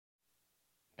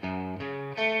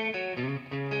You're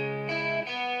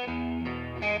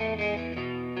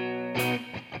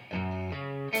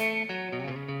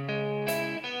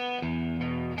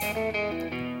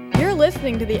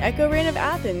listening to the Echo Rain of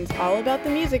Athens All About the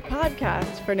Music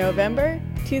podcast for November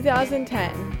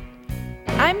 2010.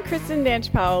 I'm Kristen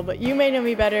Danch-Powell, but you may know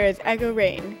me better as Echo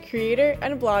Rain, creator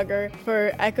and blogger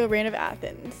for Echo Rain of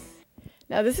Athens.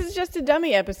 Now, this is just a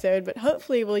dummy episode, but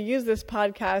hopefully we'll use this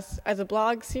podcast as a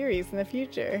blog series in the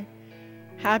future.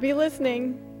 Happy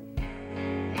listening!